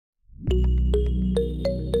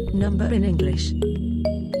number in English.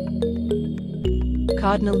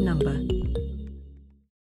 Cardinal number.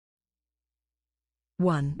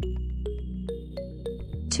 1,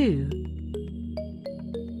 2,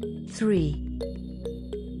 3,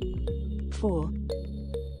 4,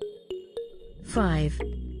 5,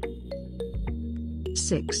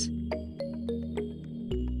 6,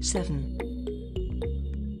 7,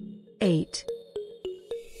 8,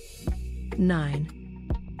 9,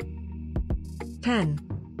 10,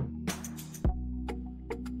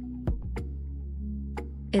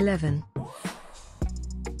 11,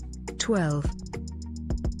 12,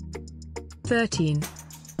 13,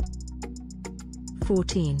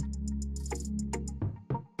 14,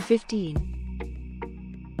 15,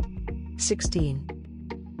 16,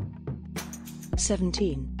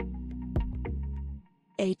 17,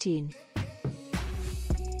 18,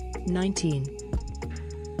 19,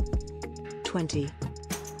 20,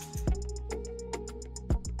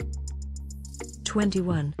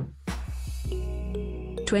 21,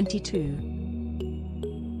 22,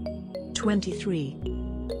 23,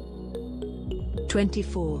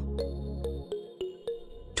 24,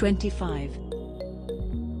 25,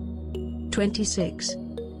 26,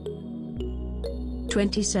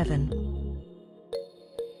 27,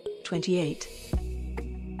 28,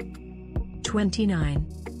 29,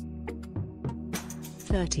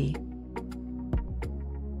 30,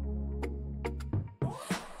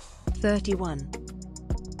 31,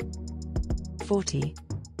 40,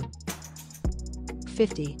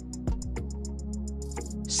 50,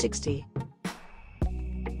 60,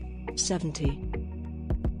 70,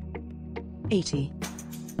 80,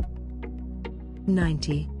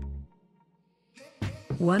 90,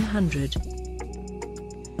 100,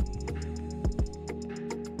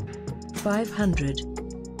 500,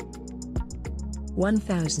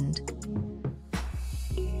 1000,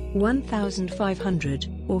 1500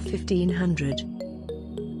 or 1500,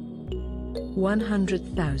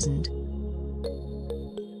 100,000,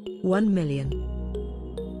 1 million.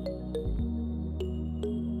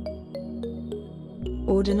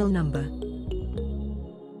 Ordinal number.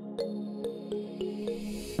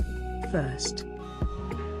 First,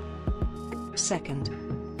 second,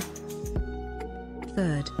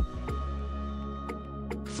 third,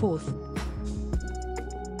 fourth,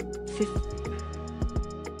 fifth,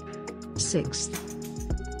 sixth,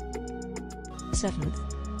 seventh,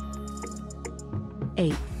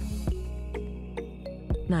 eighth,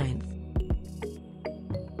 ninth,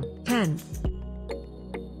 10th,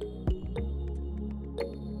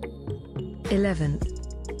 11th,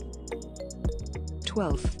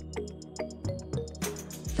 12th,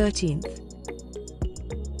 13th,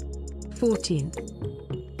 14th,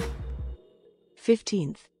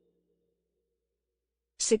 15th,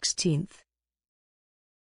 16th,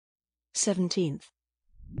 17th,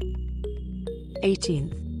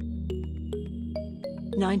 18th,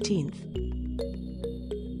 19th,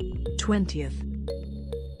 20th,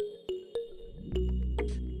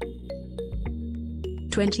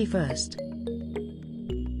 21st,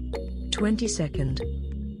 22nd,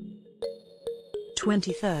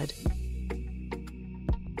 23rd,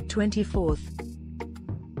 24th,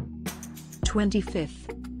 25th,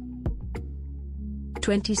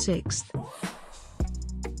 26th,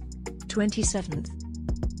 27th,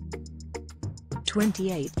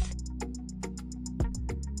 28th,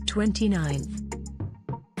 29th,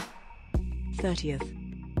 30th,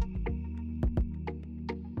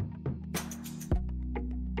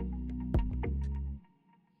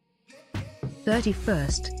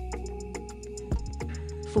 31st,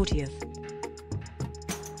 40th,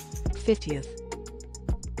 50th,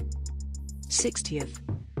 60th,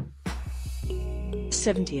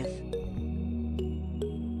 70th,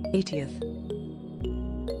 80th,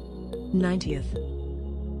 90th,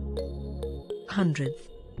 100th,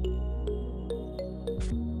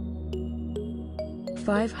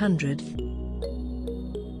 500th,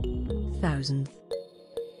 1000th,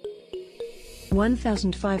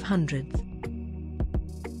 1500th,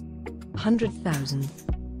 100,000th,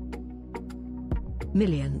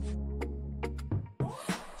 millionth.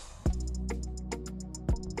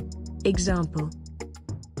 Example: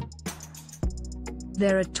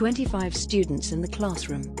 there are 25 students in the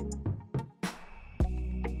classroom.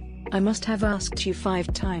 I must have asked you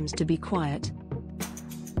 5 times to be quiet.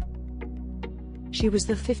 She was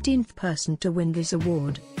the 15th person to win this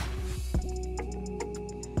award.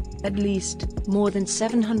 At least, more than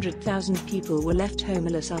 700,000 people were left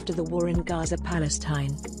homeless after the war in Gaza,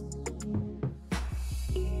 Palestine.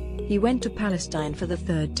 He went to Palestine for the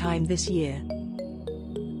 3rd time this year.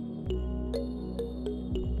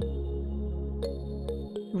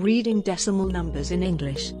 Reading decimal numbers in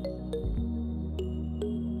English.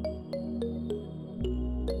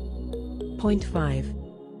 0.5,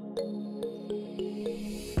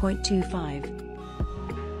 0.25,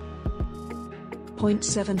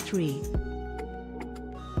 0.73,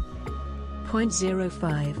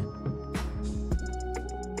 0.05,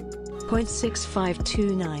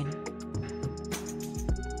 0.6529,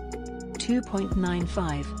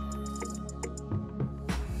 2.95.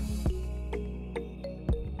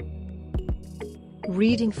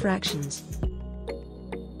 Reading fractions.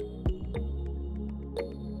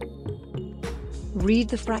 Read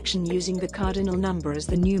the fraction using the cardinal number as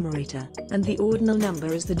the numerator, and the ordinal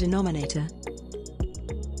number as the denominator.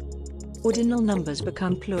 Ordinal numbers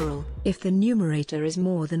become plural if the numerator is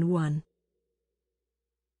more than 1.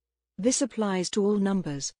 This applies to all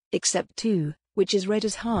numbers, except 2, which is read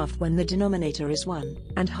as half when the denominator is 1,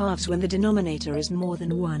 and halves when the denominator is more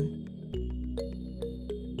than 1.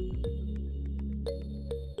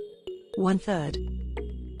 1/3,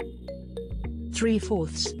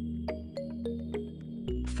 3/4,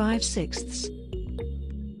 5/6,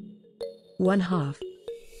 1/2,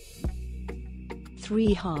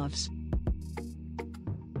 3/2.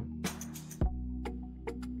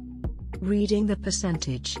 Reading the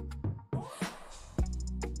percentage.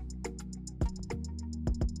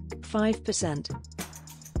 5%,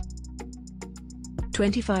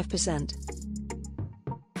 25%,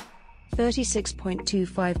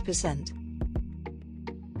 36.25%,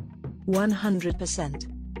 100%,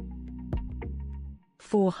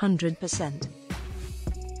 400%.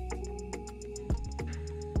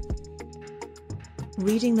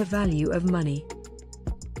 Reading the value of money.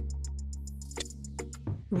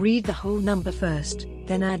 Read the whole number first,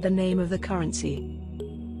 then add the name of the currency.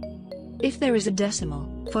 If there is a decimal,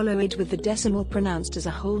 follow it with the decimal pronounced as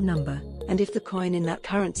a whole number, and if the coin in that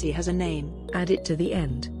currency has a name, add it to the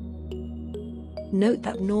end. Note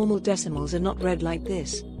that normal decimals are not read like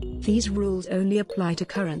this. These rules only apply to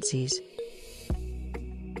currencies.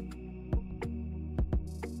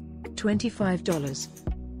 $25,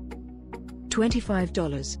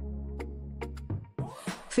 $25,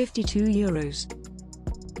 52 euros,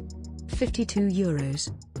 52 euros,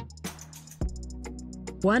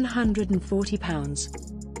 140 pounds,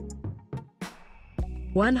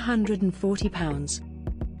 140 pounds,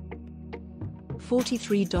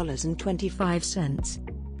 $43.25,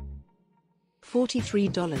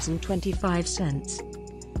 $43.25,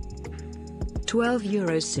 12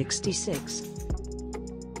 €66,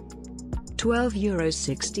 12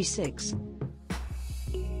 €66,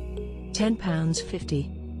 £10.50,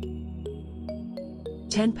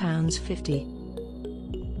 £10.50.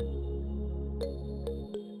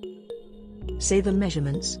 Say the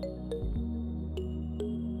measurements.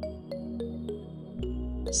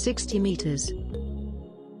 60 meters,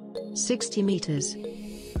 60 meters,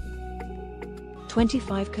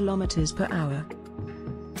 25 kilometers per hour,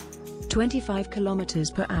 25 kilometers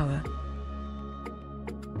per hour,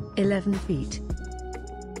 11 feet,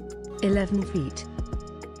 11 feet,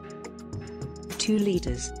 2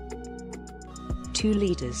 liters, 2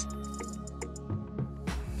 liters,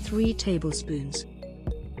 3 tablespoons,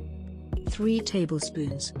 3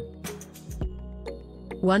 tablespoons,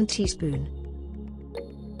 1 teaspoon,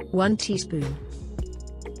 1 teaspoon.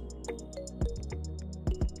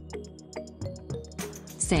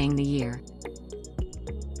 Saying the year.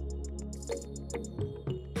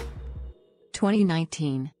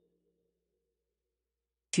 2019,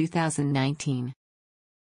 2019,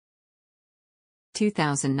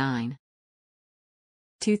 2009,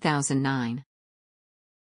 2009,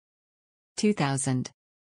 2000,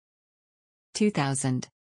 2000,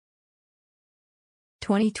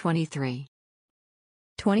 2023,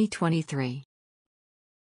 2023,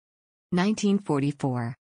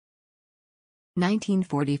 1944,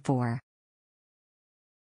 1944,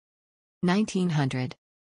 1900,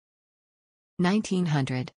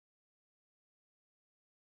 1900,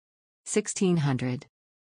 1600,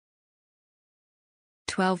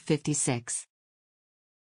 1256,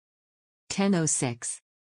 1006,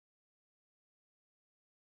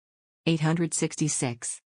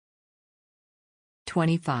 866,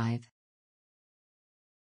 25,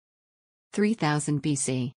 3000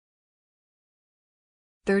 BC,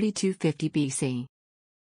 3250 BC.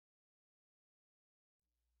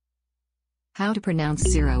 How to pronounce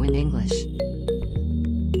zero in English.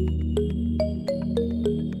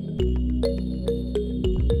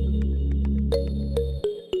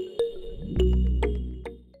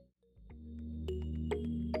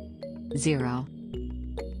 Zero.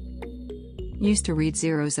 Used to read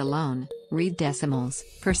zeros alone, read decimals,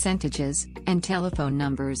 percentages, and telephone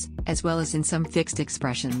numbers, as well as in some fixed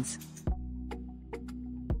expressions.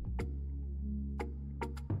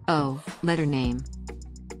 O, letter name.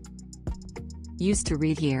 Used to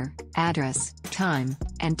read year, address, time,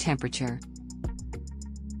 and temperature.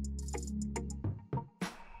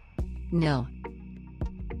 Nil.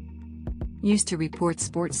 Used to report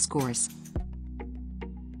sports scores.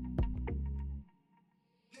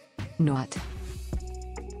 Not.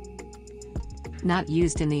 Not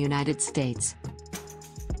used in the United States.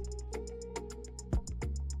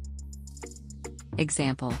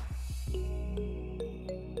 Example: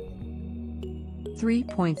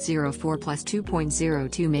 3.04 plus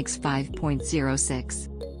 2.02 makes 5.06.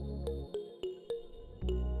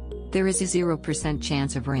 There is a 0%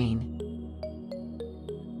 chance of rain.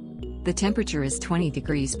 The temperature is 20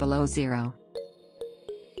 degrees below zero.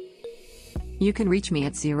 You can reach me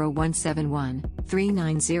at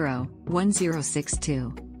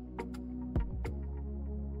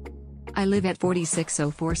 0171-390-1062. I live at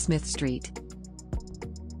 4604 Smith Street.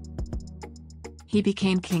 He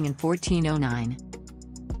became king in 1409.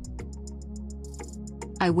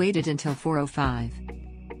 I waited until 4:05.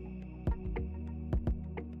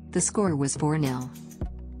 The score was 4-0.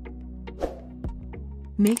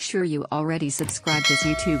 Make sure you already subscribe this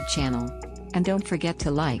YouTube channel. And don't forget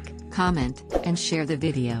to like, comment, and share the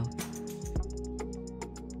video.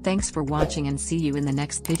 Thanks for watching and see you in the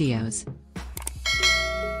next videos.